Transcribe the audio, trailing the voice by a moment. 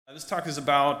This talk is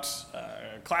about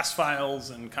class files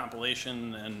and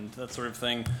compilation and that sort of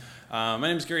thing. My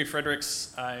name is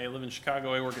Fredericks. I live in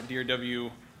Chicago. I work at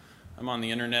DRW. I'm on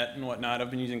the internet and whatnot. I've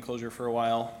been using Clojure for a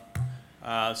while.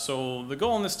 So the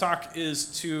goal in this talk is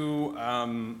to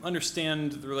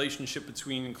understand the relationship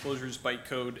between Clojure's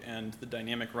bytecode and the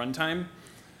dynamic runtime.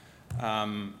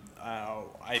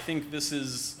 I think this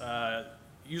is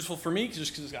useful for me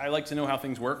just because I like to know how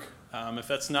things work. If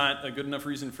that's not a good enough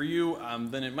reason for you,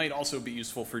 then it might also be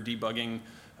useful for debugging.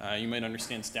 You might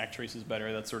understand stack traces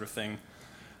better, that sort of thing.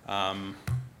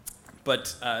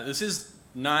 But this is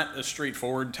not a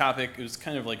straightforward topic. It was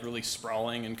kind of like really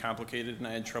sprawling and complicated, and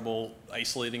I had trouble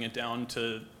isolating it down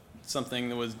to something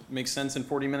that makes sense in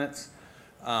 40 minutes.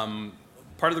 Part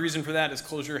of the reason for that is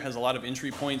Clojure has a lot of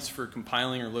entry points for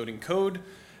compiling or loading code.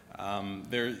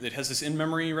 It has this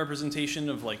in-memory representation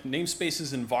of like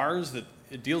namespaces and vars that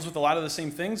it deals with a lot of the same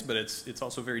things, but it's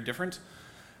also very different.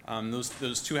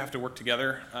 Those two have to work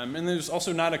together. And there's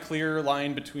also not a clear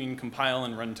line between compile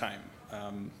and runtime,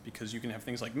 because you can have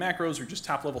things like macros or just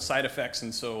top-level side effects,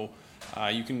 and so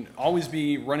you can always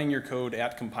be running your code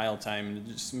at compile time, and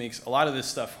it just makes a lot of this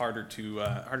stuff harder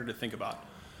to think about.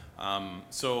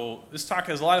 So this talk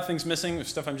has a lot of things missing. There's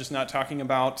stuff I'm just not talking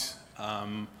about.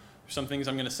 Some things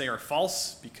I'm going to say are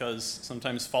false because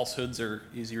sometimes falsehoods are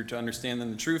easier to understand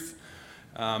than the truth.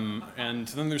 And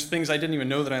then there's things I didn't even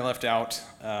know that I left out,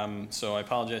 so I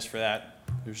apologize for that.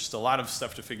 There's just a lot of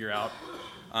stuff to figure out.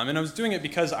 And I was doing it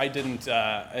because I didn't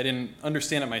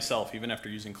understand it myself, even after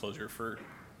using Clojure for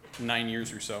 9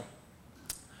 years or so.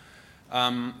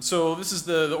 So this is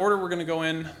the order we're going to go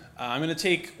in. I'm going to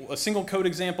take a single code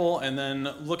example and then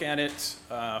look at it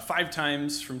 5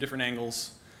 times from different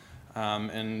angles.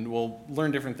 And we'll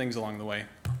learn different things along the way.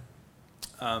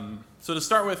 So to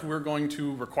start with, we're going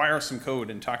to require some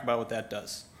code and talk about what that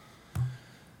does.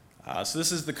 So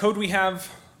this is the code we have.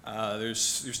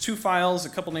 There's 2 files, a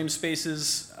couple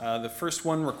namespaces. The first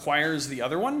one requires the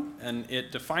other one, and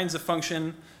it defines a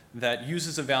function that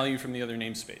uses a value from the other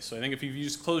namespace. So I think if you've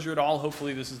used Clojure at all,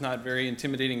 hopefully this is not very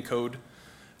intimidating code.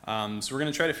 So we're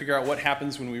going to try to figure out what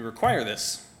happens when we require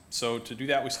this. So to do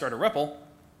that, we start a REPL.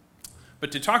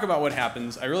 But to talk about what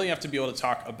happens, I really have to be able to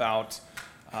talk about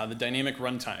the dynamic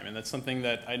runtime, and that's something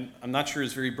that I'm not sure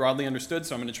is very broadly understood,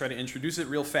 so I'm going to try to introduce it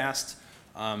real fast.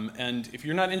 And if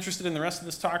you're not interested in the rest of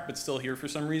this talk, but still here for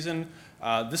some reason,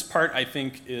 this part I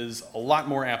think is a lot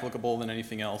more applicable than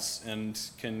anything else and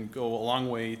can go a long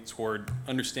way toward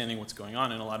understanding what's going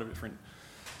on in a lot of different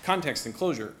contexts in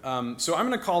Clojure. So I'm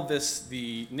going to call this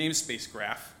the namespace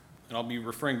graph, and I'll be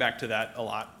referring back to that a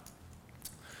lot.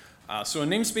 So a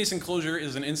namespace in Clojure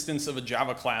is an instance of a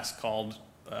Java class called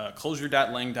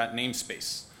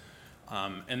clojure.lang.namespace.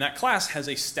 And that class has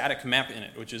a static map in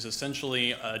it, which is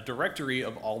essentially a directory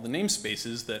of all the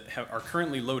namespaces that are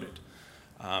currently loaded.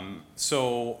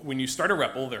 So when you start a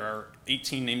REPL, there are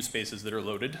 18 namespaces that are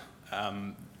loaded.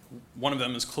 One of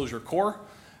them is Clojure core.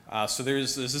 So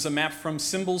this is a map from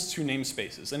symbols to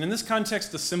namespaces. And in this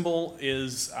context, the symbol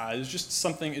is just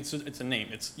something, it's a name.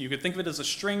 You could think of it as a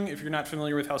string if you're not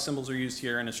familiar with how symbols are used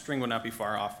here, and a string would not be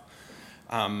far off.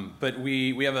 But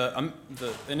we have an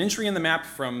entry in the map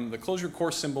from the Clojure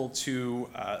core symbol to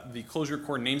the Clojure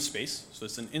core namespace. So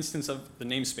it's an instance of the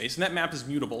namespace, and that map is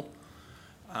mutable.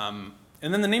 And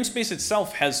then the namespace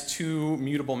itself has 2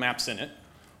 mutable maps in it,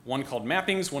 one called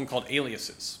mappings, one called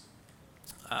aliases.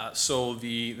 So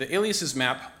the aliases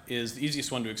map is the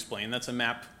easiest one to explain. That's a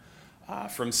map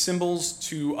from symbols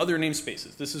to other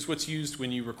namespaces. This is what's used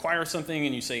when you require something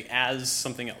and you say as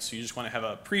something else. So you just want to have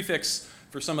a prefix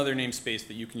for some other namespace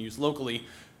that you can use locally.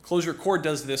 Clojure core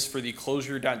does this for the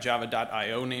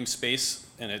clojure.java.io namespace,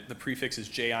 and the prefix is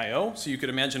JIO. So you could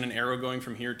imagine an arrow going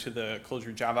from here to the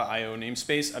Clojure Java IO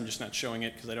namespace. I'm just not showing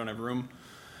it because I don't have room.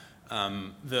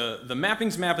 The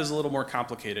mappings map is a little more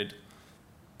complicated.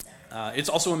 It's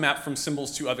also a map from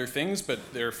symbols to other things,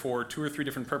 but they're for 2 or 3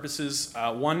 different purposes.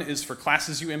 One is for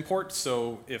classes you import,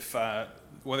 so if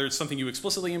whether it's something you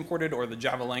explicitly imported or the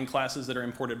Java Lang classes that are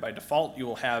imported by default, you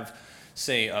will have,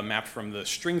 say, a map from the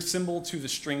string symbol to the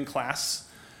string class.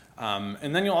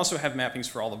 And then you'll also have mappings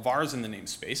for all the vars in the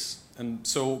namespace. And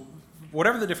so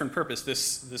whatever the different purpose,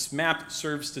 this map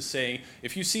serves to say,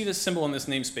 if you see this symbol in this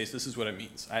namespace, this is what it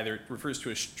means. Either it refers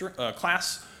to a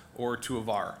class or to a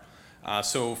var.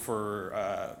 So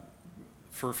for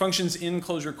functions in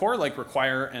Clojure core, like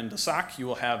require and sock, you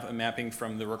will have a mapping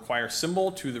from the require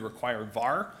symbol to the require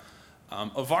var.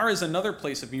 A var is another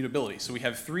place of mutability. So we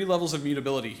have 3 levels of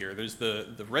mutability here. There's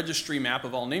the registry map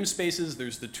of all namespaces.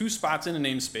 There's the 2 spots in a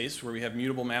namespace where we have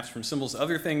mutable maps from symbols to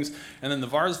other things. And then the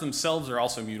vars themselves are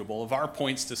also mutable. A var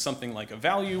points to something like a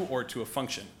value or to a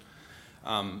function.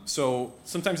 So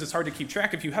sometimes it's hard to keep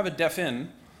track. If you have a def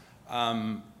in,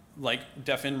 like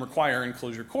def in require in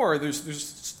Clojure core,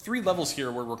 there's 3 levels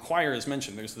here where require is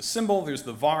mentioned. There's the symbol, there's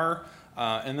the var,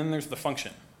 and then there's the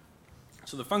function.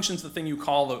 So the function's the thing you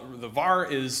call. The var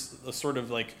is a sort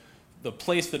of like the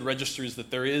place that registers that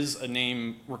there is a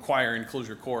name require in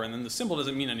Clojure core, and then the symbol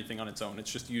doesn't mean anything on its own.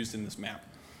 It's just used in this map.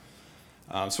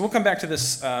 So we'll come back to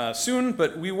this soon,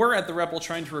 but we were at the REPL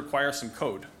trying to require some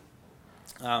code.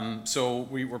 So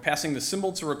we were passing the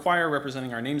symbol to require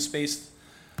representing our namespace.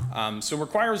 So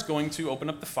require is going to open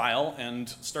up the file and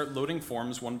start loading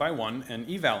forms one by one and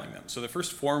evaling them. So the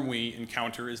first form we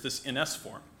encounter is this ins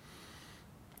form.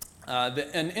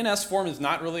 An ins form is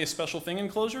not really a special thing in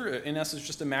Clojure. Ins is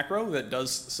just a macro that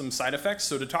does some side effects.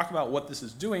 So to talk about what this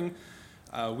is doing,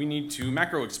 we need to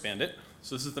macro expand it.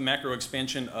 So this is the macro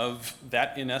expansion of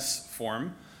that ins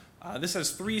form. This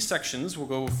has 3 sections. We'll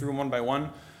go through them one by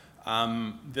one.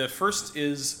 The first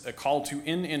is a call to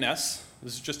ins.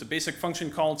 This is just a basic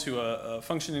function call to a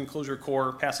function in Clojure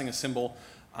core passing a symbol.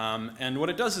 And what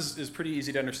it does is pretty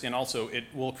easy to understand also. It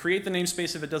will create the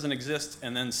namespace if it doesn't exist,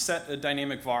 and then set a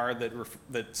dynamic var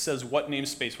that says what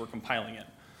namespace we're compiling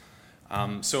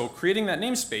in. So creating that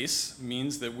namespace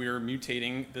means that we're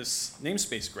mutating this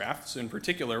namespace graph. So in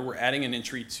particular, we're adding an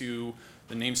entry to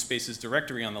the namespaces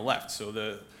directory on the left. So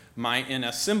the my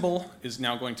ins symbol is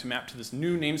now going to map to this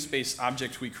new namespace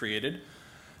object we created.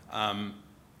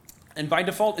 And by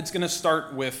default, it's going to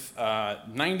start with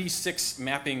 96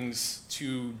 mappings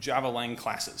to Java Lang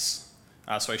classes.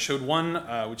 So I showed one,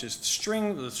 which is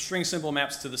string. The string symbol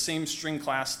maps to the same string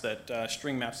class that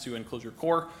string maps to in Clojure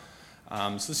core.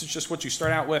 So this is just what you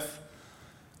start out with.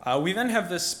 We then have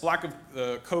this block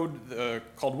of code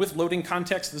called with loading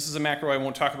context. This is a macro I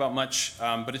won't talk about much,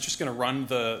 but it's just going to run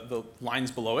the lines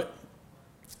below it.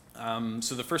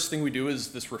 So the first thing we do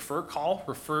is this refer call,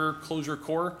 refer Clojure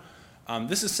core.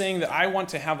 This is saying that I want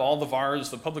to have all the vars,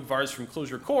 the public vars from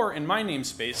Clojure core in my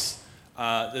namespace.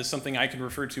 There's something I can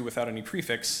refer to without any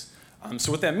prefix.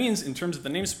 So what that means in terms of the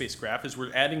namespace graph is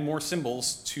we're adding more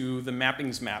symbols to the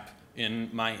mappings map in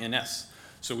my ins.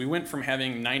 So we went from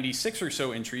having 96 or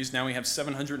so entries, now we have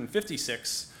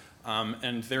 756,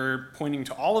 and they're pointing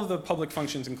to all of the public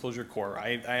functions in Clojure core.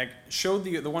 I showed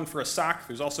the one for a sock.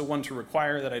 There's also one to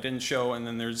require that I didn't show, and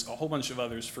then there's a whole bunch of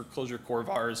others for Clojure core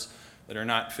vars that are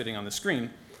not fitting on the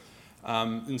screen.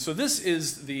 And so this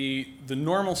is the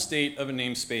normal state of a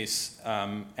namespace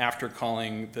after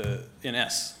calling the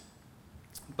ins.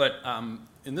 But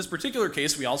in this particular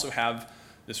case, we also have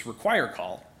this require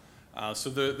call. So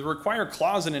the require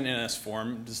clause in an ins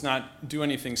form does not do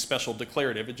anything special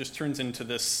declarative. It just turns into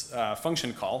this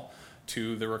function call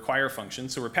to the require function.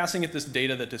 So we're passing it this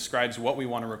data that describes what we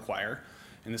want to require.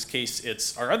 In this case,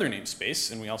 it's our other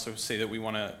namespace, and we also say that we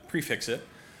want to prefix it.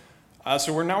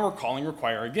 So we're calling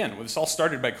require again. Well, this all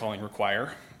started by calling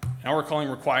require. Now we're calling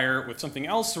require with something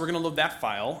else, so we're going to load that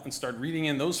file and start reading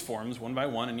in those forms one by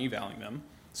one and evaling them.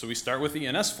 So we start with the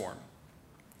ins form.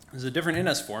 This is a different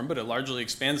ins form, but it largely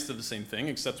expands to the same thing,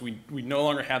 except we no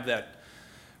longer have that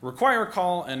require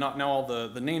call, and now all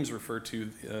the names refer to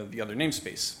the other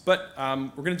namespace. But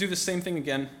we're going to do the same thing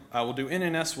again. We'll do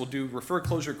ins, we'll do refer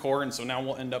Clojure core, and so now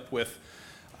we'll end up with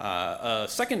a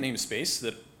second namespace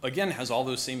that again has all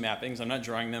those same mappings. I'm not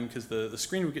drawing them because the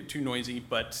screen would get too noisy,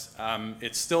 but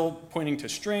it's still pointing to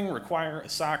string, require, a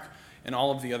sock, and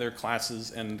all of the other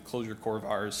classes and Clojure core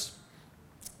vars.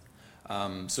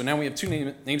 So now we have 2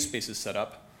 namespaces set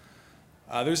up.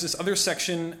 There's this other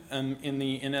section in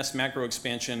the ins macro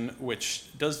expansion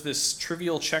which does this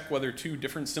trivial check whether 2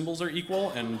 different symbols are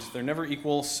equal, and they're never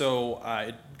equal, so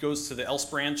it goes to the else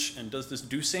branch and does this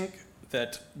do-sync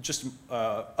that just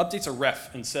updates a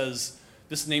ref and says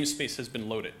this namespace has been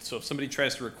loaded. So if somebody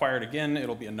tries to require it again,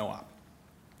 it'll be a no-op.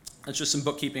 That's just some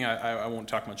bookkeeping I won't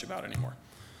talk much about anymore.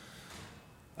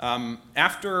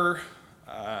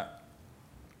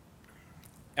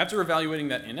 After evaluating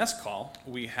that ins call,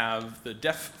 we have the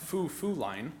def foo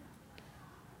line.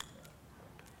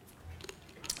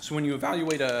 So when you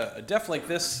evaluate a def like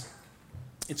this,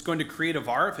 it's going to create a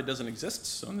var if it doesn't exist.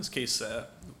 So in this case,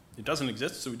 it doesn't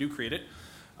exist, so we do create it.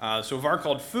 So a var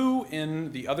called foo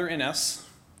in the other ins.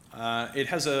 It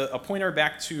has a pointer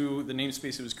back to the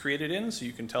namespace it was created in, so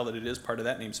you can tell that it is part of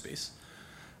that namespace.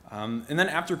 And then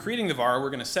after creating the var, we're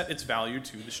going to set its value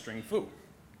to the string foo.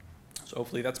 So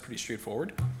hopefully that's pretty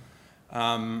straightforward.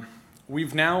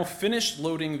 We've now finished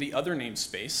loading the other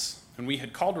namespace, and we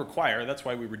had called require, that's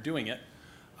why we were doing it.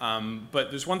 But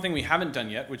there's one thing we haven't done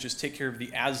yet, which is take care of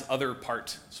the as other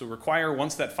part. So require,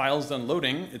 once that file's done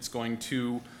loading, it's going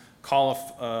to call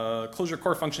a Clojure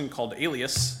core function called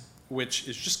alias, which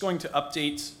is just going to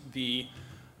update the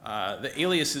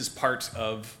aliases part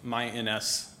of my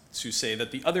ns to say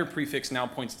that the other prefix now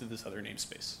points to this other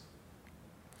namespace.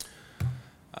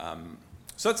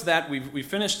 So that's that. We've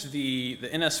finished the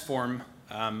ns form,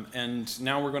 and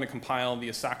now we're going to compile the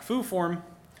assoc foo form.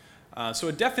 So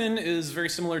a defin is very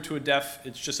similar to a def.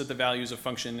 It's just that the value is a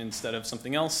function instead of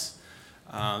something else.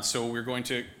 So we're going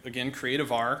to, again, create a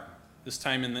var. This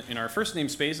time in our first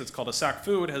namespace, it's called assoc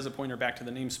foo. It has a pointer back to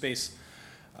the namespace.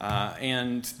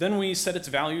 And then we set its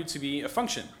value to be a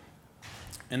function.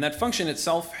 And that function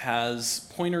itself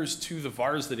has pointers to the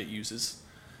vars that it uses.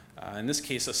 In this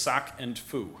case, assoc and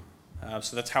foo.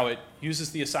 So that's how it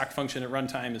uses the assoc function at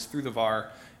runtime, is through the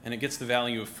var, and it gets the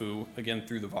value of foo, again,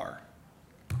 through the var.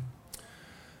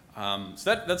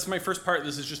 So that's my first part.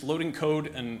 This is just loading code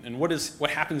and what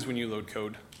happens when you load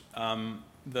code.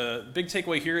 The big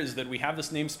takeaway here is that we have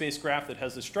this namespace graph that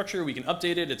has this structure. We can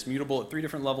update it. It's mutable at 3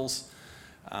 different levels.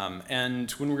 And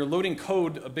when we're loading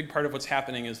code, a big part of what's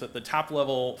happening is that the top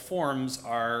level forms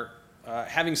are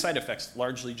having side effects,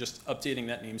 largely just updating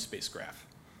that namespace graph.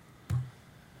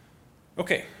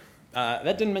 Okay,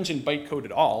 that didn't mention bytecode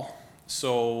at all.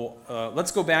 So let's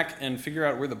go back and figure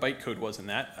out where the bytecode was in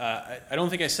that. I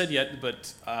don't think I said yet,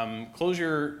 but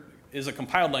Clojure is a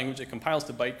compiled language. It compiles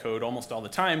to bytecode almost all the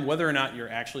time, whether or not you're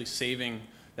actually saving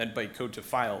that bytecode to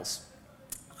files.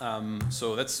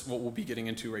 So that's what we'll be getting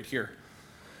into right here.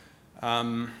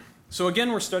 So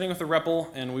again, we're starting with a REPL,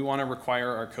 and we want to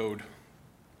require our code.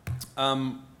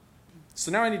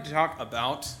 So now I need to talk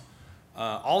about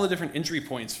all the different entry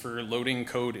points for loading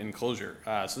code in Clojure.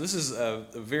 So this is a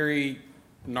very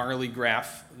gnarly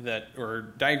graph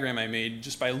or diagram I made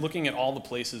just by looking at all the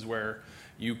places where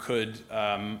you could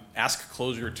ask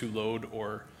Clojure to load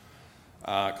or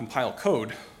compile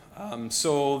code.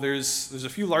 So there's a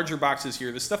few larger boxes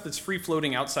here. The stuff that's free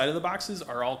floating outside of the boxes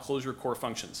are all Clojure core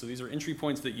functions. So these are entry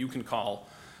points that you can call.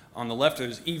 On the left,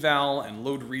 there's eval and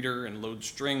load reader and load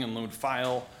string and load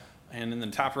file. And in the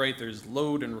top right, there's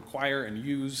load and require and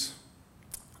use.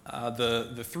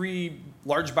 The 3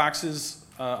 large boxes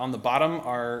on the bottom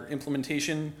are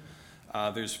implementation.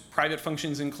 There's private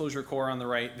functions in Clojure core on the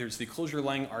right. There's the Clojure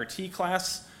lang RT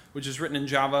class, which is written in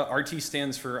Java. RT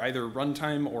stands for either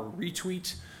runtime or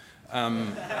retweet.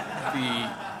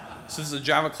 So this is a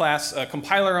Java class.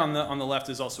 Compiler on the left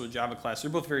is also a Java class. They're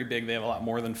both very big. They have a lot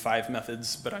more than 5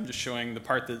 methods, but I'm just showing the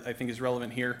part that I think is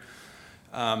relevant here.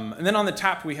 And then on the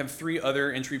top, we have 3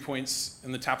 other entry points.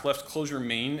 In the top left, Clojure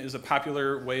main is a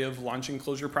popular way of launching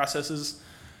Clojure processes.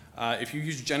 If you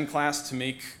use gen class to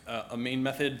make a main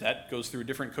method, that goes through a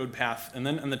different code path. And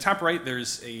then on the top right,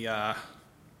 there's a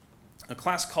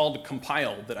class called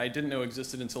compile that I didn't know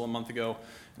existed until a month ago,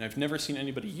 and I've never seen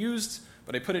anybody used,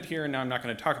 but I put it here, and now I'm not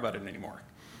going to talk about it anymore.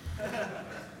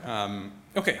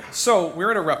 Okay, so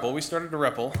we're at a REPL. We started a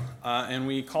REPL, and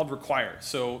we called require.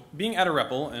 So being at a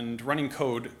REPL and running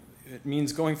code, it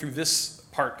means going through this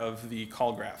part of the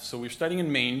call graph. So we're starting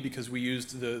in main because we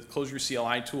used the Clojure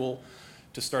CLI tool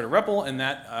to start a REPL, and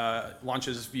that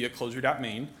launches via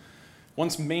clojure.main.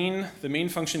 Once the main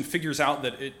function figures out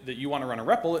that you want to run a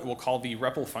REPL, it will call the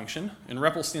REPL function. And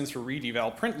REPL stands for read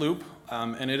eval print loop,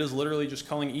 and it is literally just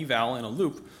calling eval in a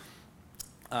loop.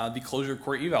 The Clojure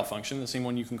core eval function, the same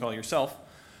one you can call yourself.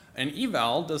 And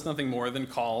eval does nothing more than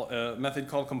call a method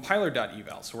called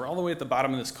compiler.eval. So we're all the way at the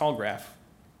bottom of this call graph.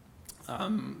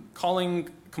 Calling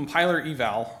compiler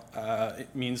eval,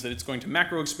 it means that it's going to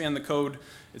macro expand the code,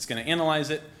 it's going to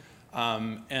analyze it,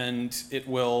 and it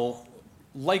will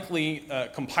likely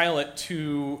compile it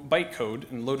to bytecode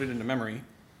and load it into memory.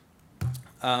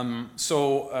 I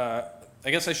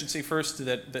guess I should say first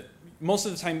that most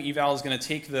of the time eval is going to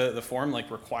take the form like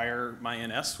require my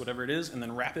ns, whatever it is, and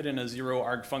then wrap it in a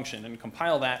 0-arg function and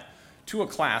compile that to a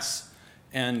class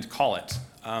and call it.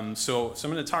 So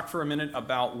I'm going to talk for a minute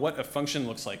about what a function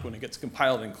looks like when it gets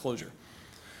compiled in Clojure.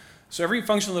 So every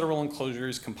function literal in Clojure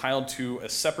is compiled to a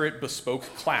separate bespoke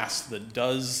class that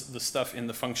does the stuff in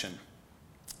the function.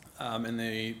 And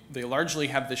they largely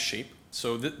have this shape.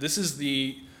 So this is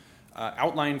the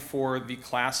outline for the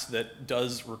class that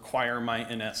does require my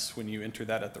ns when you enter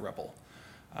that at the REPL.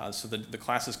 So the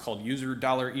class is called user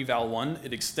 $eval1.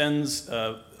 It extends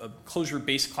a Clojure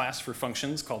base class for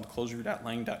functions called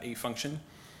clojure.lang.a function.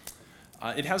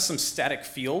 It has some static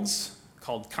fields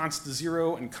called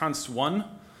const0 and const1.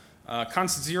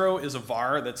 Const0 is a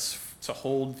var that's to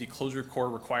hold the Clojure core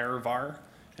require var.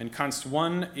 And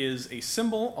const1 is a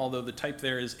symbol, although the type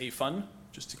there is a fun,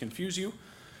 just to confuse you.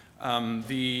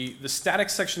 The static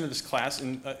section of this class,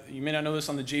 and you may not know this,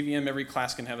 on the JVM, every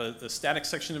class can have a static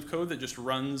section of code that just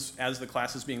runs as the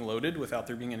class is being loaded without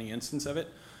there being any instance of it.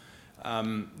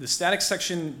 The static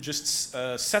section just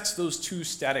sets those two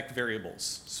static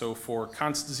variables. So for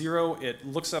const 0, it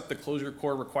looks up the Clojure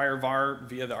core require var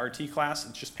via the RT class.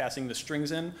 It's just passing the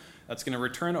strings in. That's going to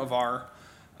return a var.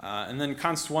 And then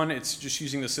const 1, it's just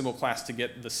using the symbol class to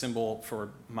get the symbol for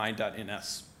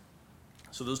my.ins.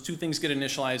 So those two things get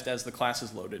initialized as the class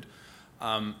is loaded.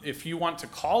 If you want to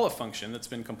call a function that's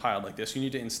been compiled like this, you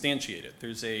need to instantiate it.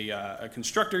 There's a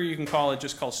constructor you can call it,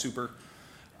 just call super.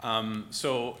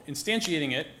 So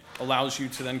instantiating it allows you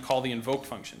to then call the invoke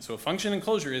function. So a function in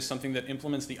Clojure is something that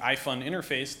implements the ifun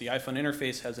interface. The ifun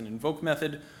interface has an invoke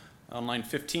method on line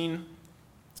 15.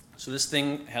 So this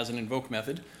thing has an invoke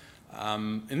method.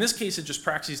 In this case, it just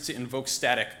proxies to invoke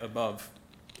static above.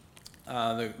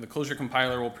 The Clojure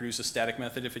compiler will produce a static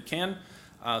method if it can.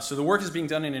 So the work is being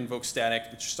done in invoke static.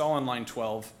 It's just all on line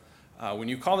 12. When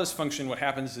you call this function, what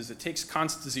happens is it takes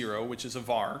const 0, which is a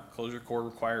var, Clojure core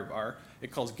require var. It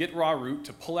calls get raw root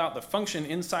to pull out the function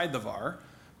inside the var,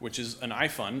 which is an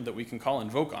ifun that we can call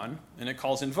invoke on, and it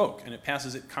calls invoke, and it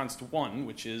passes it const 1,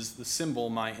 which is the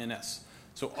symbol my.ns.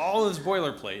 So all this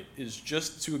boilerplate is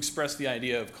just to express the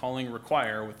idea of calling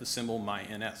require with the symbol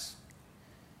my.ns.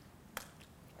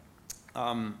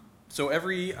 So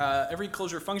every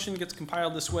Clojure function gets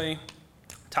compiled this way.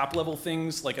 Top level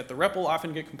things like at the REPL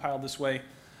often get compiled this way.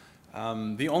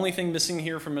 The only thing missing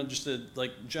here from just a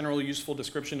general useful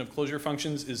description of Clojure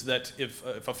functions is that if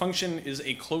a function is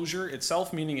a closure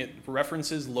itself, meaning it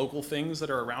references local things that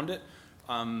are around it,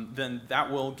 then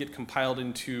that will get compiled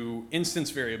into instance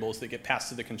variables that get passed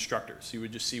to the constructor. So you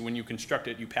would just see when you construct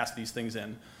it, you pass these things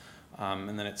in,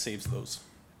 and then it saves those.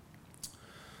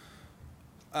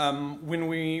 When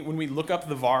we look up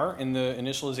the var in the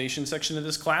initialization section of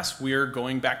this class, we are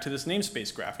going back to this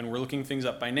namespace graph, and we're looking things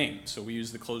up by name. So we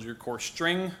use the Clojure core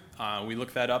string. We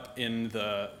look that up in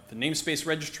the namespace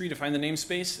registry to find the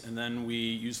namespace, and then we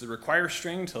use the require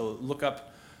string to look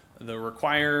up the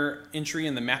require entry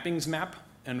in the mappings map,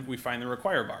 and we find the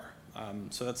require var.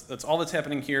 So that's all that's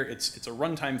happening here. It's a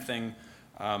runtime thing.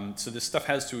 So this stuff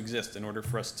has to exist in order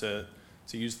for us to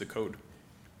use the code.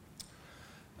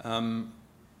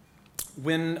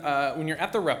 When you're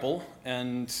at the REPL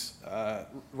and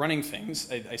running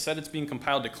things, I said it's being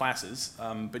compiled to classes,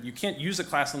 but you can't use a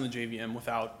class on the JVM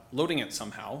without loading it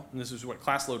somehow, and this is what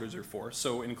class loaders are for.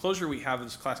 So in Clojure, we have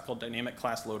this class called dynamic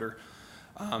class loader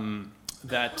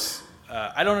that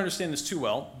I don't understand this too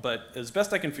well, but as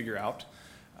best I can figure out,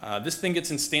 this thing gets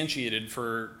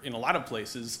instantiated in a lot of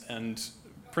places, and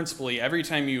principally every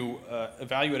time you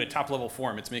evaluate a top-level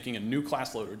form, it's making a new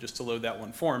class loader just to load that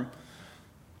one form.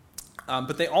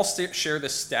 But they all share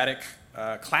this static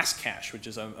class cache, which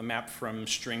is a map from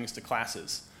strings to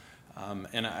classes.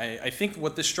 And I think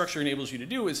what this structure enables you to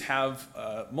do is have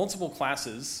multiple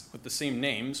classes with the same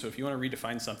name. So if you want to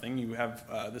redefine something, you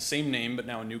have the same name but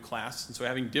now a new class. And so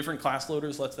having different class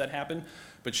loaders lets that happen.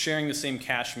 But sharing the same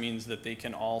cache means that they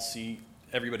can all see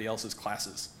everybody else's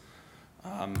classes.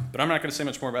 But I'm not going to say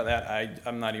much more about that.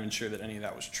 I'm not even sure that any of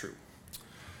that was true.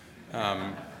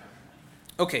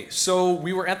 Okay, so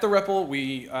we were at the REPL.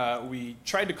 We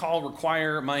tried to call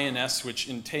require my.ns, which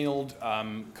entailed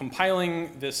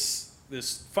compiling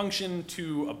this function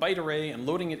to a byte array and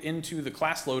loading it into the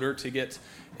class loader to get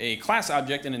a class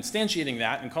object and instantiating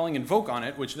that and calling invoke on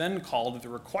it, which then called the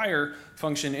require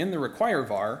function in the require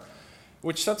var,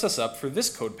 which sets us up for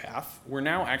this code path. We're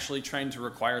now actually trying to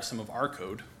require some of our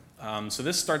code. So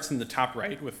this starts in the top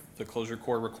right with the Clojure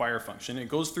core require function. It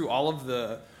goes through all of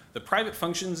the private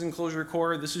functions in Clojure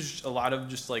core. This is a lot of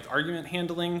just like argument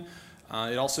handling.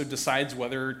 It also decides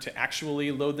whether to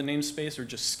actually load the namespace or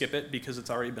just skip it because it's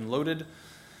already been loaded.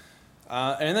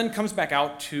 And then comes back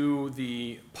out to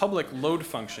the public load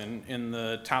function in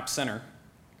the top center.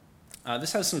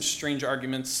 This has some strange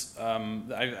arguments.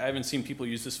 I haven't seen people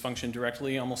use this function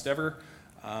directly almost ever.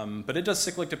 But it does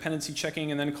cyclic dependency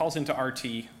checking and then calls into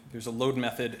RT. There's a load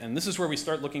method, and this is where we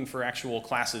start looking for actual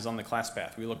classes on the class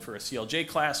path. We look for a CLJ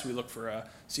class, we look for a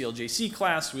CLJC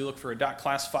class, we look for a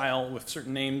 .class file with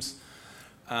certain names,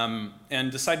 and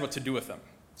decide what to do with them.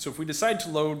 So if we decide to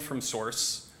load from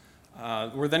source,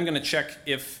 we're then going to check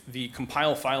if the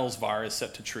compile files var is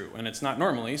set to true, and it's not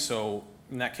normally, so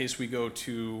in that case we go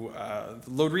to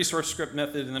the load resource script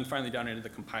method and then finally down into the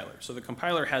compiler. So the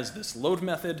compiler has this load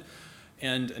method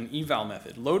and an eval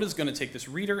method. Load is going to take this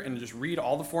reader and just read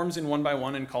all the forms in one by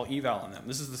one and call eval on them.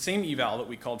 This is the same eval that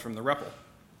we called from the REPL.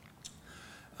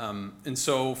 And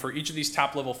so for each of these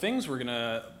top level things, we're going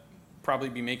to probably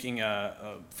be making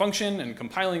a function and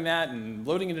compiling that and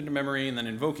loading it into memory and then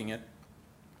invoking it.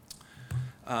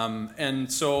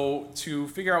 And so to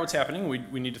figure out what's happening,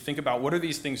 we need to think about what are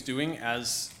these things doing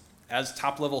as as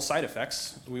top-level side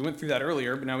effects. We went through that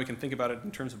earlier, but now we can think about it in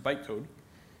terms of bytecode.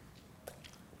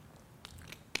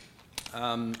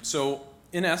 So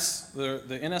ns,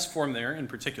 the ns form there in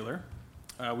particular,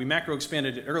 we macro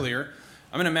expanded it earlier.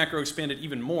 I'm going to macro expand it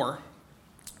even more.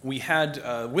 We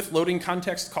had with loading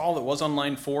context call that was on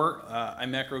line 4. I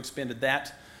macro expanded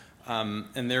that.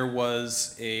 And there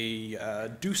was a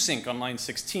do sync on line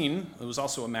 16. It was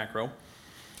also a macro.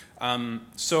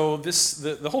 So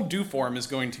the whole do form is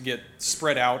going to get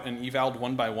spread out and evaled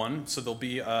one by one. So there'll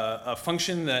be a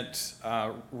function that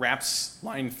wraps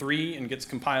line 3 and gets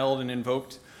compiled and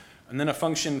invoked, and then a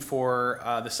function for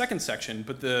the second section.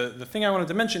 But the thing I wanted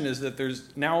to mention is that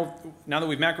there's now that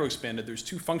we've macro expanded, there's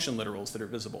 2 function literals that are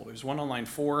visible. There's one on line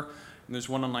 4 and there's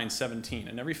one on line 17.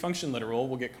 And every function literal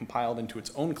will get compiled into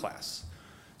its own class.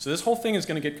 So this whole thing is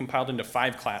going to get compiled into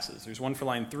 5 classes. There's one for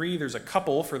line 3, there's a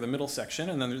couple for the middle section,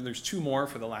 and then there's 2 more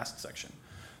for the last section.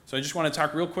 So I just want to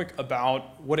talk real quick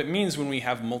about what it means when we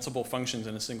have multiple functions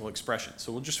in a single expression.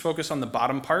 So we'll just focus on the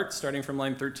bottom part, starting from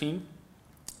line 13.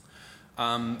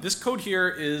 This code here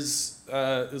is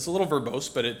a little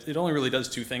verbose, but it only really does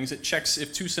 2 things. It checks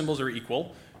if 2 symbols are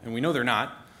equal, and we know they're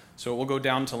not. So we'll go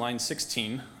down to line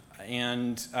 16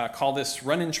 and call this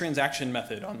run-in transaction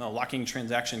method on the locking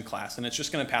transaction class, and it's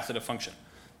just going to pass it a function.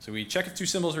 So we check if 2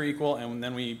 symbols are equal, and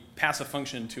then we pass a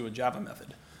function to a Java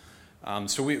method.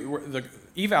 So the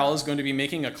eval is going to be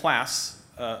making a class,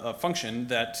 a function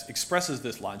that expresses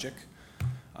this logic.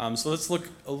 So let's look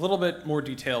a little bit more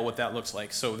detail what that looks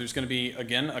like. So there's going to be,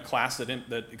 again, a class that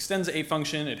extends a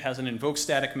function. It has an invoke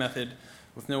static method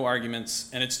with no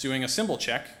arguments, and it's doing a symbol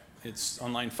check. It's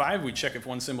on line 5. We check if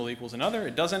one symbol equals another.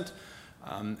 It doesn't.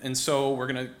 And so we're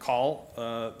going to call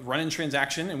run-in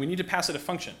transaction, and we need to pass it a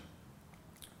function.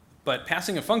 But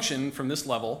passing a function from this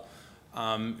level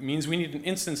means we need an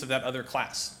instance of that other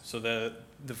class. So the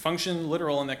function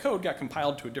literal in that code got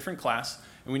compiled to a different class,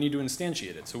 and we need to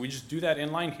instantiate it. So we just do that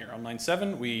in line here. On line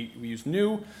 7, we use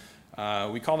new.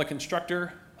 We call the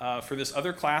constructor for this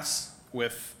other class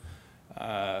with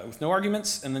no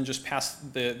arguments, and then just pass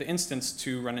the instance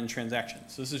to run-in transaction.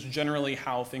 So this is generally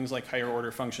how things like higher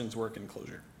order functions work in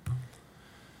Clojure.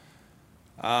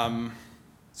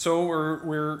 So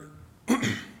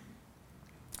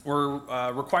we're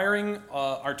requiring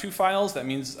our 2 files. That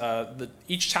means that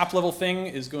each top level thing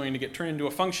is going to get turned into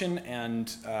a function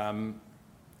and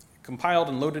compiled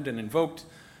and loaded and invoked.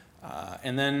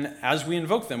 And then as we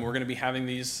invoke them, we're going to be having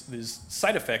these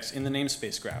side effects in the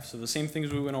namespace graph. So the same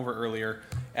things we went over earlier,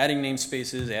 adding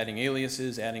namespaces, adding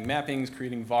aliases, adding mappings,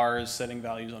 creating vars, setting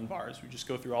values on vars. We just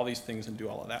go through all these things and do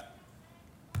all of that.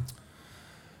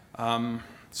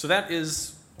 So that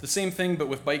is the same thing, but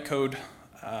with bytecode.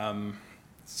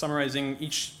 Summarizing,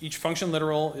 each function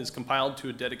literal is compiled to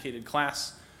a dedicated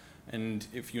class. And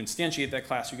if you instantiate that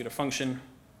class, you get a function.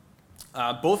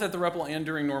 Both at the REPL and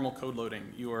during normal code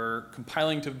loading, you are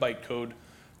compiling to bytecode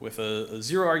with a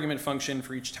 0 argument function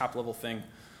for each top level thing,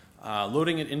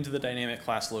 loading it into the dynamic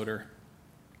class loader,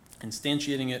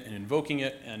 instantiating it and invoking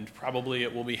it, and probably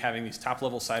it will be having these top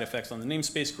level side effects on the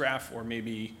namespace graph, or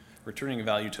maybe returning a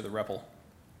value to the REPL.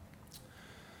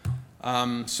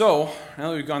 So now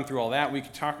that we've gone through all that, we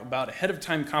could talk about ahead of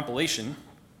time compilation.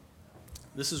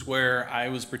 This is where I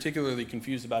was particularly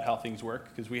confused about how things work,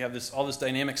 because we have all this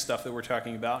dynamic stuff that we're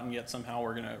talking about, and yet somehow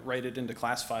we're going to write it into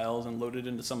class files and load it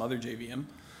into some other JVM.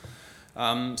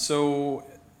 So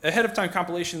ahead of time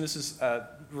compilation, this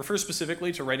refers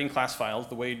specifically to writing class files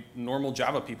the way normal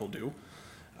Java people do.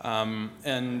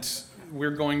 And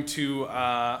we're going to,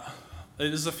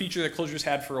 this is a feature that Clojure's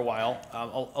had for a while.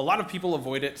 A lot of people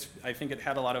avoid it. I think it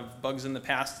had a lot of bugs in the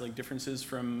past, like differences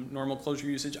from normal Clojure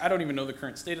usage. I don't even know the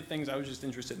current state of things. I was just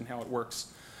interested in how it works.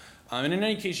 And in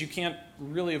any case, you can't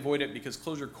really avoid it because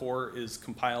Clojure core is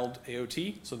compiled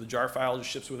AOT. So the jar file just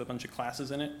ships with a bunch of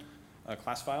classes in it,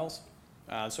 class files.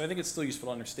 So I think it's still useful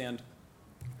to understand.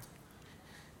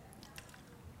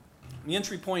 The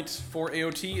entry point for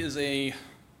AOT is a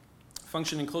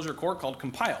function in Clojure core called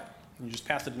compile. You just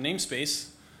pass it a namespace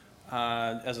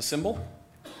as a symbol,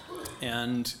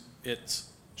 and it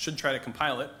should try to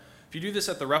compile it. If you do this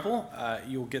at the REPL,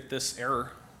 you'll get this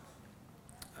error.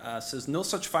 It says no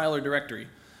such file or directory.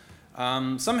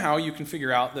 Somehow you can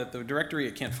figure out that the directory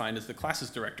it can't find is the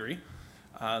classes directory.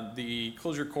 The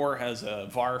Clojure core has a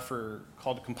var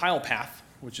called compile path,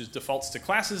 which is defaults to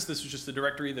classes. This is just the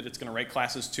directory that it's going to write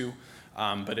classes to,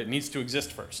 but it needs to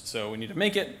exist first. So we need to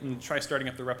make it and try starting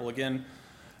up the REPL again.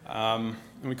 And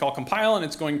we call compile, and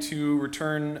it's going to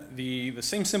return the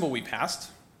same symbol we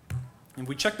passed. If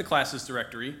we check the classes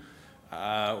directory,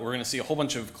 we're going to see a whole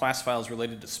bunch of class files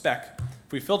related to spec.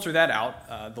 If we filter that out,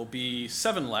 there'll be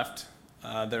 7 left,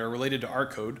 that are related to our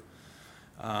code.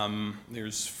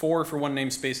 There's 4 for one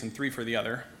namespace and 3 for the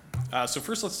other. So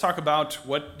first let's talk about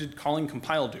what did calling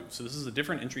compile do. So this is a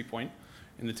different entry point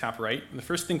in the top right. And the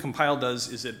first thing compile does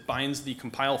is it binds the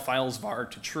compile files var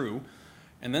to true,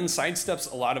 and then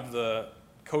sidesteps a lot of the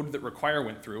code that require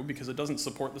went through because it doesn't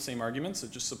support the same arguments.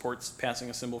 It just supports passing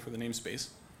a symbol for the namespace.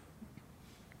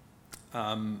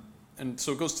 And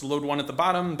so it goes to load 1 at the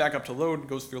bottom, back up to load,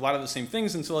 goes through a lot of the same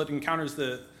things until it encounters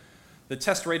the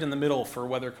test right in the middle for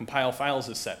whether compile files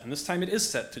is set. And this time it is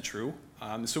set to true.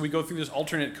 So we go through this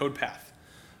alternate code path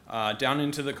down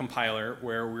into the compiler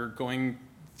where we're going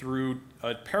through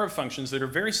a pair of functions that are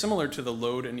very similar to the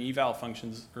load and eval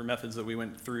functions or methods that we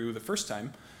went through the first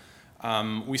time.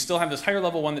 We still have this higher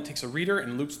level one that takes a reader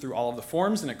and loops through all of the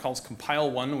forms, and it calls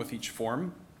compile1 with each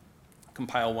form.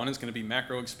 Compile1 is going to be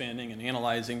macro expanding and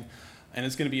analyzing, and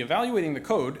it's going to be evaluating the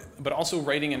code, but also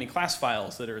writing any class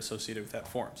files that are associated with that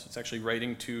form. So it's actually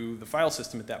writing to the file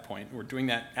system at that point. We're doing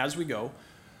that as we go,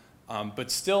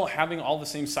 but still having all the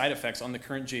same side effects on the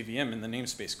current JVM in the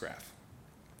namespace graph.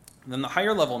 And then the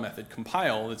higher level method,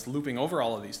 compile, that's looping over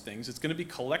all of these things, it's going to be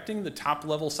collecting the top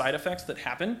level side effects that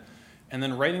happen and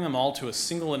then writing them all to a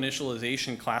single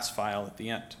initialization class file at the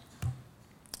end.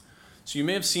 So you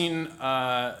may have seen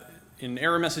in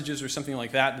error messages or something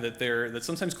like that that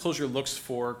sometimes Clojure looks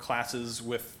for classes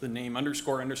with the name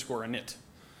underscore underscore init.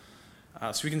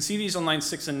 So we can see these on line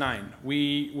 6 and 9.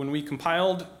 When we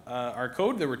compiled our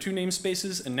code, there were 2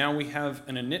 namespaces, and now we have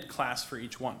an init class for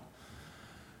each one.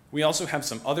 We also have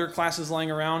some other classes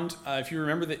lying around. If you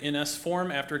remember the ns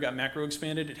form, after it got macro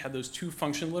expanded, it had those 2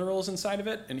 function literals inside of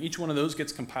it, and each one of those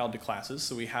gets compiled to classes.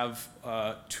 So we have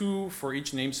 2 for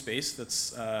each namespace.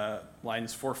 That's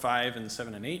lines 4, 5, and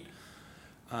 7 and 8.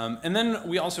 And then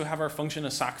we also have our function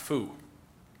asocfoo.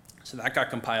 So that got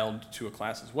compiled to a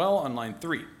class as well on line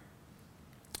 3.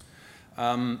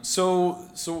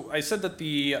 So I said that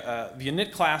the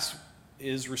init class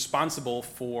is responsible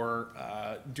for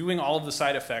doing all of the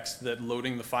side effects that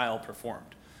loading the file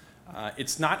performed.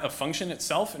 It's not a function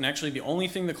itself, and actually the only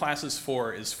thing the class is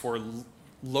for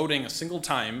loading a single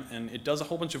time, and it does a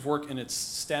whole bunch of work in its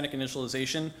static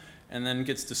initialization and then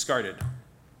gets discarded.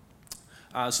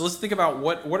 So let's think about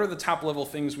what are the top level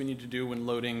things we need to do when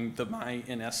loading the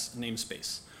my_ns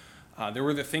namespace. There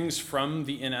were the things from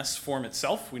the ns form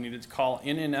itself. We needed to call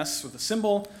in_ns with a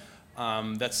symbol.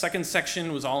 That second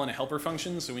section was all in a helper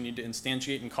function, so we need to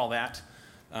instantiate and call that.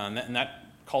 And that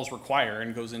calls require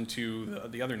and goes into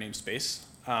the other namespace.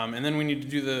 And then we need to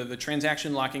do the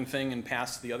transaction locking thing and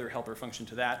pass the other helper function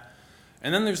to that.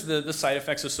 And then there's the side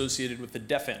effects associated with the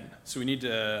defn. So we need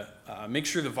to make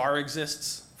sure the var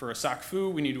exists for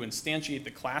asocfoo. We need to instantiate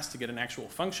the class to get an actual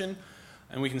function.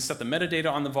 And we can set the metadata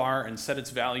on the var and set its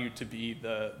value to be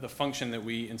the function that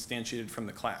we instantiated from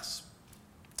the class.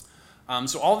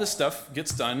 So all this stuff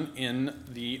gets done in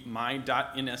the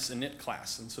my.insinit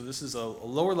class. And so this is a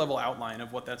lower level outline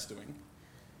of what that's doing.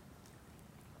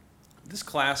 This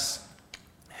class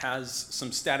has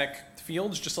some static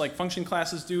fields, just like function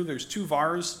classes do. There's 2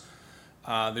 vars.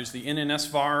 There's the in_ns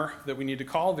var that we need to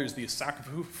call. There's the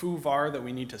asocfoo var that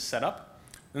we need to set up.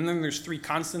 And then there's 3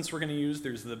 constants we're going to use.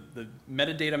 There's the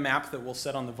metadata map that we'll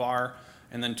set on the var,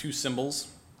 and then 2 symbols.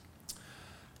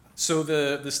 So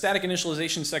the static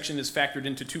initialization section is factored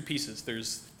into 2 pieces.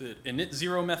 There's the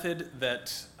init0 method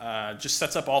that just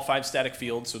sets up all 5 static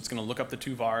fields. So it's going to look up the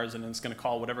 2 vars, and then it's going to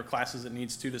call whatever classes it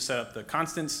needs to set up the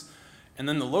constants. And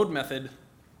then the load method,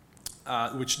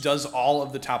 which does all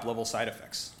of the top level side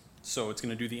effects. So it's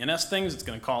going to do the ns things. It's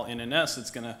going to call in_ns. It's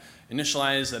going to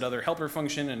initialize that other helper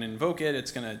function and invoke it.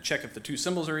 It's going to check if the 2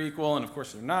 symbols are equal, and of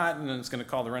course they're not. And then it's going to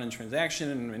call the run in transaction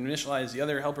and initialize the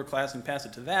other helper class and pass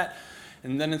it to that.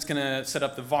 And then it's going to set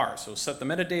up the var. So set the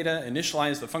metadata,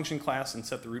 initialize the function class, and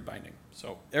set the root binding.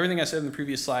 So everything I said in the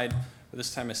previous slide, but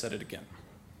this time I said it again.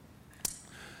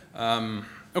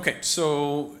 Okay,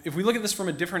 so if we look at this from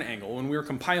a different angle, when we were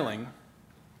compiling,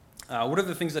 what are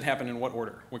the things that happen in what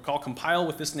order? We call compile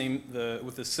with this name,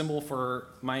 with this symbol for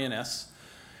my_ns.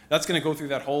 That's going to go through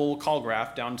that whole call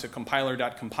graph down to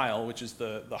compiler.compile, which is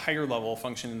the higher level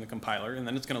function in the compiler. And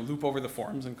then it's going to loop over the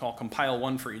forms and call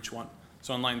compile1 for each one.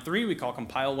 So on line 3, we call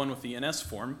compile1 with the ns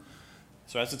form.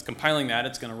 So as it's compiling that,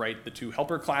 it's going to write the 2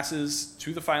 helper classes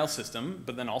to the file system,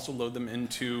 but then also load them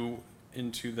into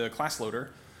the class loader.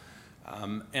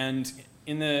 And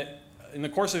in the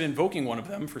course of invoking one of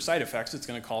them for side effects, it's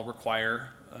going to call require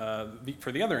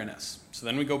for the other ns. So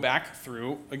then we go back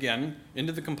through, again,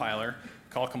 into the compiler,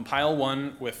 call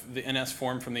compile1 with the ns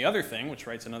form from the other thing, which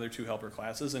writes another 2 helper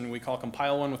classes, and we call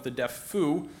compile1 with the def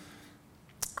foo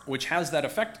which has that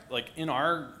effect, like in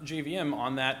our JVM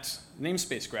on that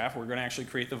namespace graph. We're going to actually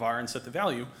create the var and set the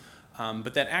value,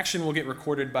 but that action will get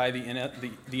recorded by the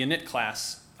init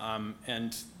class,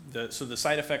 so the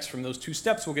side effects from those two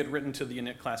steps will get written to the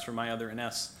init class for my other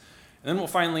ns. And then we'll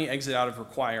finally exit out of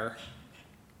require,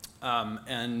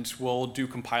 and we'll do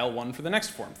compile 1 for the next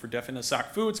form. For def in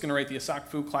assoc foo, it's going to write the assoc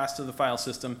foo class to the file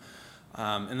system,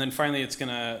 and then finally it's going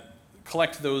to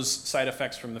collect those side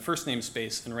effects from the first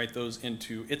namespace and write those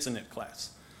into its init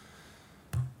class.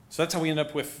 So that's how we end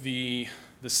up with the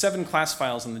 7 class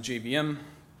files in the JVM.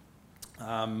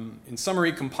 In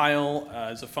summary, compile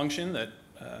is a function that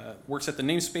works at the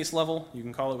namespace level. You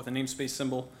can call it with a namespace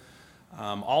symbol.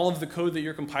 All of the code that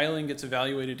you're compiling gets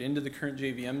evaluated into the current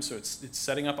JVM, so it's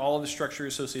setting up all of the structure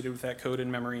associated with that code in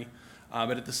memory.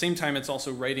 But at the same time, it's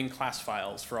also writing class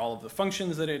files for all of the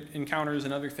functions that it encounters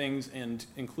and other things, and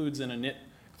includes an init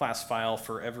class file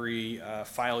for every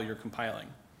file you're compiling.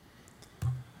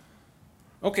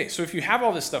 Okay, so if you have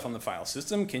all this stuff on the file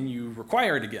system, can you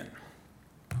require it again?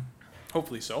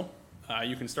 Hopefully so.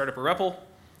 You can start up a REPL.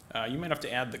 You might have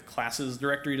to add the classes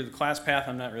directory to the class path.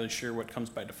 I'm not really sure what comes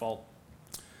by default.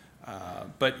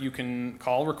 But you can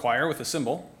call require with a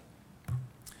symbol.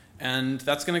 And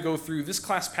that's going to go through this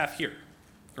class path here,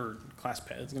 or class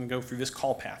path. It's going to go through this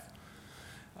call path.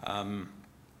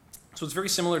 So it's very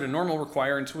similar to normal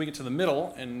require until we get to the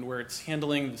middle, and where it's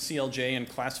handling the CLJ and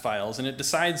class files. And it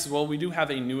decides, well, we do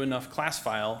have a new enough class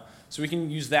file, so we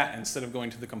can use that instead of going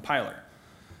to the compiler.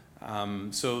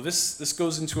 So this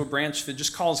goes into a branch that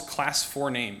just calls class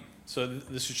for name. So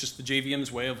this is just the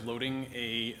JVM's way of loading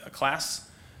a class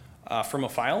from a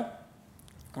file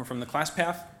or from the class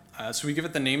path. So we give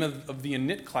it the name of the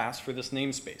init class for this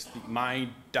namespace, the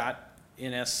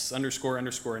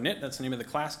my.ns__init, that's the name of the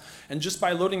class. And just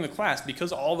by loading the class,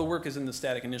 because all the work is in the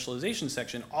static initialization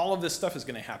section, all of this stuff is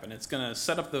going to happen. It's going to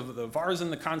set up the vars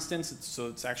and the constants, so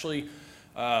it's actually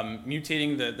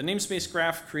mutating the namespace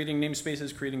graph, creating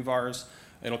namespaces, creating vars.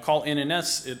 It'll call in and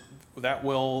s.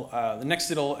 The next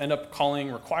it'll end up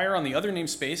calling require on the other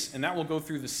namespace, and that will go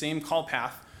through the same call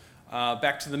path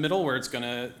back to the middle, where it's going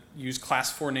to use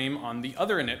class for name on the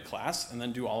other init class, and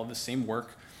then do all of the same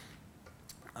work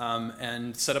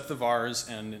and set up the vars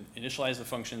and initialize the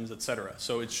functions, etc.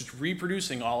 So it's just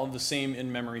reproducing all of the same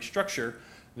in-memory structure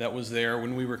that was there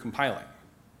when we were compiling.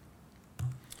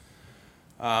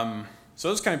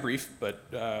 So it's kind of brief, but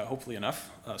hopefully enough.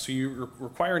 So you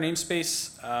require a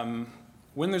namespace.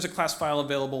 When there's a class file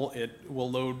available, it will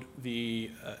load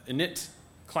the init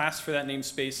class for that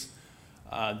namespace.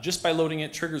 Just by loading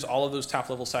it triggers all of those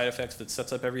top-level side effects that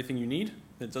sets up everything you need.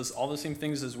 It does all the same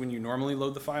things as when you normally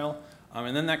load the file.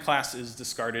 And then that class is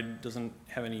discarded, doesn't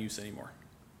have any use anymore.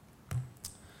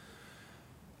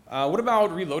 What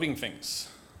about reloading things?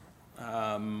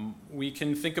 We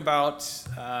can think about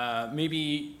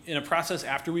maybe in a process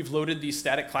after we've loaded these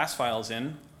static class files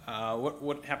in,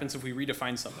 what happens if we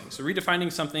redefine something? So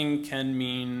redefining something can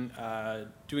mean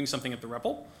doing something at the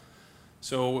REPL.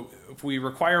 So if we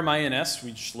require my.ns,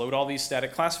 we just load all these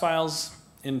static class files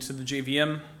into the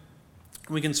JVM.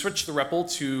 We can switch the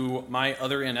REPL to my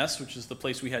other ns, which is the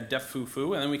place we had def foo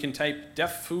foo, and then we can type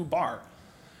def foo bar.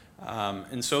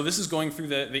 And so this is going through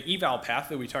the eval path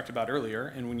that we talked about earlier.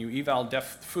 And when you eval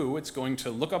def foo, it's going to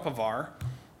look up a var.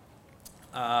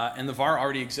 And the var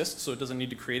already exists, so it doesn't need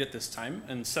to create it this time,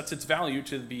 and sets its value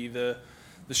to be the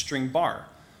string bar.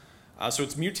 So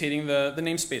it's mutating the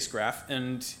namespace graph.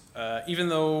 And even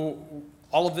though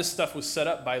all of this stuff was set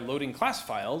up by loading class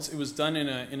files, it was done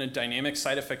in a dynamic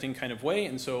side effecting kind of way.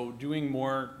 And so doing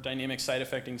more dynamic side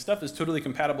effecting stuff is totally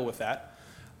compatible with that.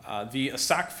 The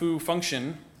assoc foo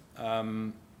function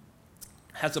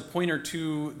has a pointer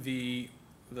to the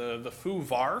foo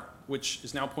var, which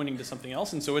is now pointing to something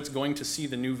else, and so it's going to see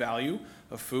the new value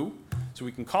of foo. So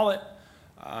we can call it,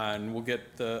 and we'll get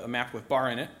a map with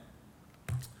bar in it.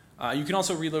 You can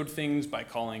also reload things by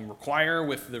calling require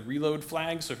with the reload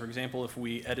flag. So for example, if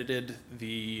we edited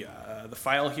the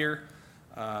file here,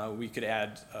 we could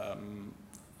add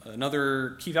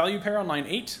another key value pair on line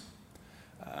 8.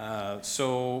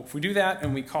 So if we do that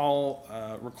and we call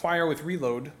require with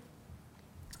reload,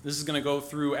 this is going to go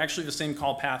through actually the same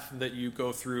call path that you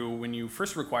go through when you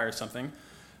first require something.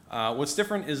 What's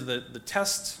different is that the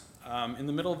test in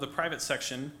the middle of the private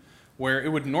section, where it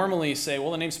would normally say,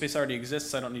 well, the namespace already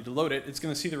exists, I don't need to load it, it's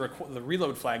going to see the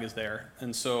reload flag is there,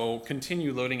 and so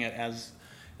continue loading it as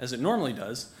it normally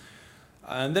does.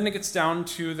 And then it gets down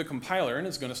to the compiler, and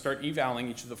it's going to start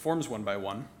evaluating each of the forms one by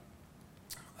one.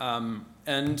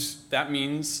 And that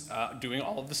means doing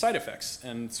all of the side effects.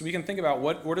 And so we can think about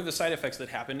what are the side effects that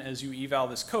happen as you eval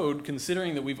this code,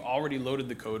 considering that we've already loaded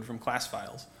the code from class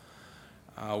files.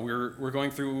 We're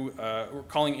going through, we're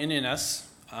calling inns,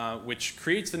 which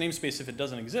creates the namespace if it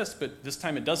doesn't exist, but this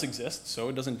time it does exist, so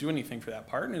it doesn't do anything for that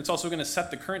part. And it's also going to set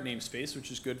the current namespace,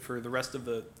 which is good for the rest of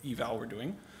the eval we're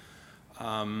doing.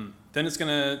 Then it's going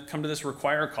to come to this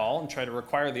require call and try to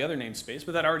require the other namespace,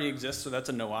 but that already exists, so that's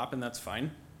a no-op, and that's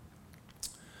fine.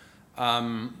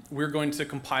 We're going to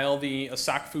compile the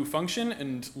asakfu function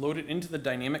and load it into the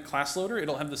dynamic class loader.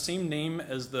 It'll have the same name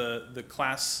as the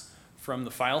class from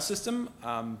the file system,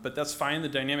 but that's fine. The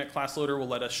dynamic class loader will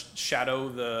let us shadow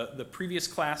the previous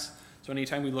class. So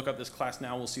anytime we look up this class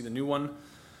now, we'll see the new one.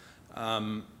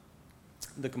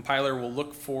 The compiler will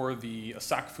look for the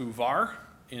asakfu var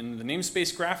in the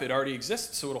namespace graph. It already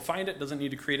exists, so it'll find it. Doesn't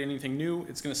need to create anything new.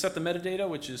 It's going to set the metadata,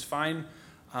 which is fine.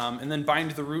 And then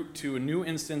bind the root to a new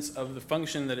instance of the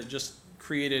function that it just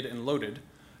created and loaded,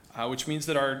 which means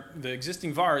that the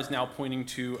existing var is now pointing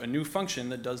to a new function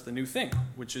that does the new thing,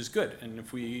 which is good. And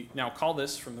if we now call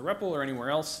this from the REPL or anywhere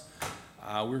else,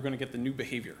 we're going to get the new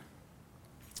behavior.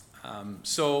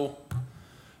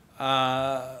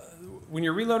 When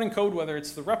you're reloading code, whether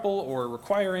it's the REPL or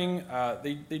requiring,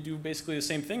 they do basically the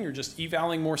same thing. You're just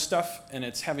evaling more stuff, and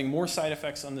it's having more side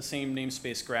effects on the same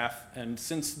namespace graph. And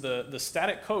since the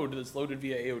static code that's loaded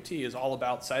via AOT is all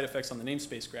about side effects on the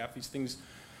namespace graph, these things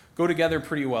go together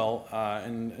pretty well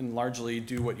and largely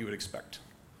do what you would expect.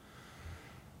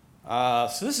 So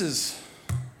this is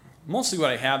mostly what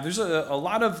I have. There's a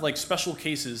lot of special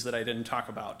cases that I didn't talk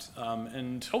about,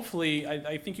 and hopefully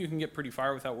I think you can get pretty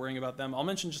far without worrying about them. I'll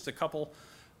mention just a couple.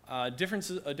 A difference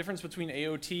between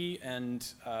AOT and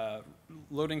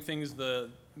loading things the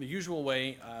usual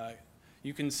way.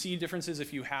 You can see differences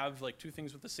if you have two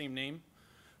things with the same name,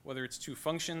 whether it's two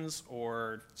functions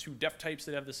or two def types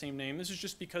that have the same name. This is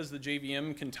just because the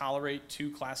JVM can tolerate two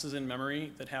classes in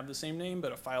memory that have the same name,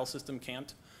 but a file system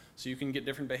can't. So you can get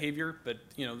different behavior, but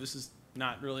this is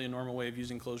not really a normal way of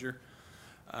using Clojure.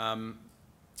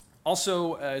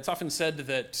 Also, it's often said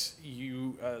that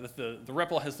the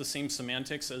REPL has the same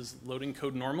semantics as loading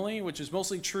code normally, which is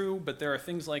mostly true, but there are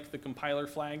things like the compiler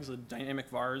flags, the dynamic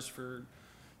vars for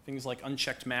things like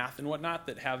unchecked math and whatnot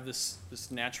that have this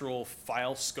natural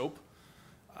file scope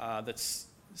that's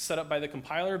set up by the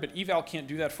compiler, but eval can't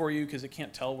do that for you because it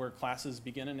can't tell where classes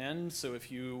begin and end. So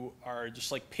if you are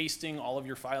just pasting all of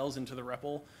your files into the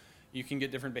REPL, you can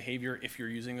get different behavior if you're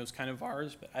using those kind of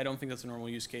vars, but I don't think that's a normal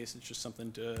use case. It's just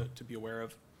something to be aware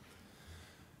of.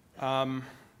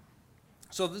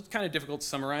 So this is kind of difficult to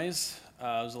summarize.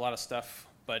 There's a lot of stuff,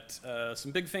 but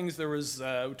some big things. There was,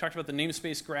 we talked about the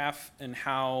namespace graph and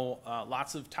how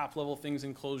lots of top-level things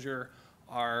in Clojure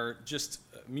are just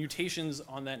mutations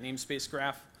on that namespace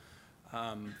graph.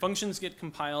 Functions get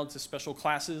compiled to special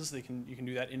classes. You can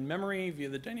do that in memory via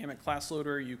the dynamic class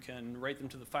loader. You can write them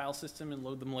to the file system and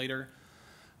load them later.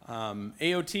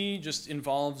 AOT just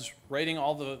involves writing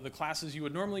all the classes you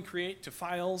would normally create to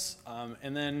files,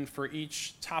 and then for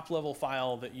each top-level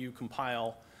file that you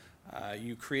compile,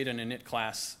 you create an init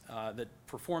class that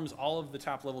performs all of the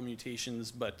top-level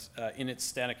mutations, but in its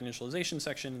static initialization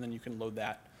section, and then you can load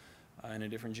that in a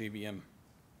different JVM.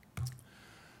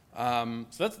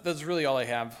 So that's really all I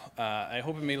have. I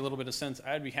hope it made a little bit of sense.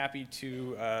 I'd be happy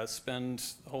to spend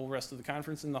the whole rest of the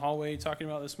conference in the hallway talking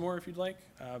about this more if you'd like,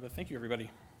 but thank you,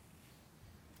 everybody.